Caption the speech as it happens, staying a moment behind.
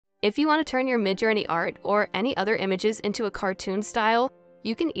If you want to turn your Midjourney art or any other images into a cartoon style,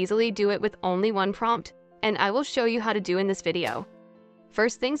 you can easily do it with only one prompt, and I will show you how to do in this video.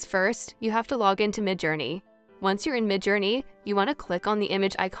 First things first, you have to log into Midjourney. Once you're in Midjourney, you want to click on the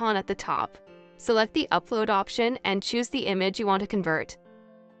image icon at the top. Select the upload option and choose the image you want to convert.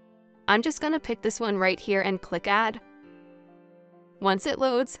 I'm just going to pick this one right here and click add. Once it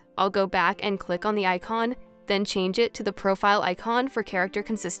loads, I'll go back and click on the icon, then change it to the profile icon for character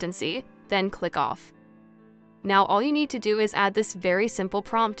consistency, then click off. Now all you need to do is add this very simple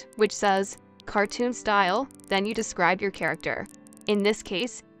prompt, which says, cartoon style, then you describe your character. In this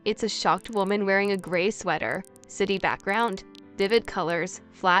case, it's a shocked woman wearing a gray sweater, city background, vivid colors,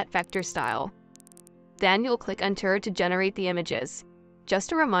 flat vector style. Then you'll click enter to generate the images.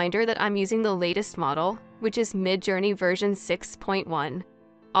 Just a reminder that I'm using the latest model, which is Midjourney version 6.1.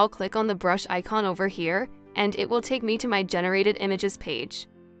 I'll click on the brush icon over here, and it will take me to my generated images page.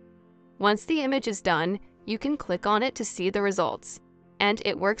 Once the image is done, you can click on it to see the results. And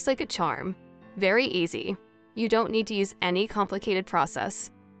it works like a charm. Very easy. You don't need to use any complicated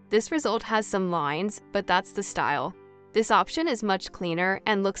process. This result has some lines, but that's the style. This option is much cleaner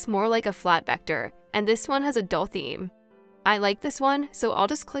and looks more like a flat vector, and this one has a dull theme. I like this one, so I'll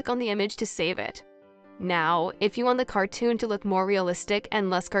just click on the image to save it. Now, if you want the cartoon to look more realistic and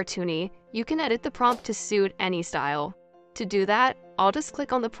less cartoony, you can edit the prompt to suit any style. To do that, I'll just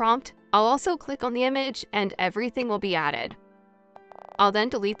click on the prompt, I'll also click on the image, and everything will be added. I'll then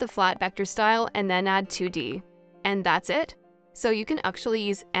delete the flat vector style and then add 2D. And that's it. So you can actually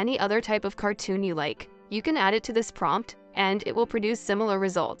use any other type of cartoon you like. You can add it to this prompt, and it will produce similar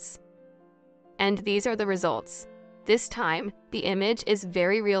results. And these are the results. This time, the image is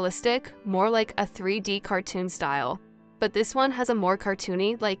very realistic, more like a 3D cartoon style. But this one has a more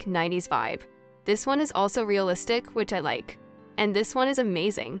cartoony, like 90s vibe. This one is also realistic, which I like. And this one is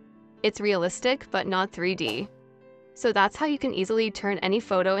amazing. It's realistic, but not 3D. So that's how you can easily turn any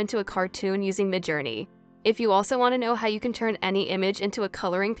photo into a cartoon using Midjourney. If you also want to know how you can turn any image into a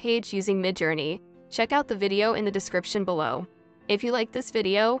coloring page using Midjourney, check out the video in the description below. If you like this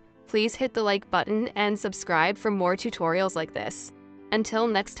video, please hit the like button and subscribe for more tutorials like this. Until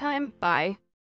next time, bye.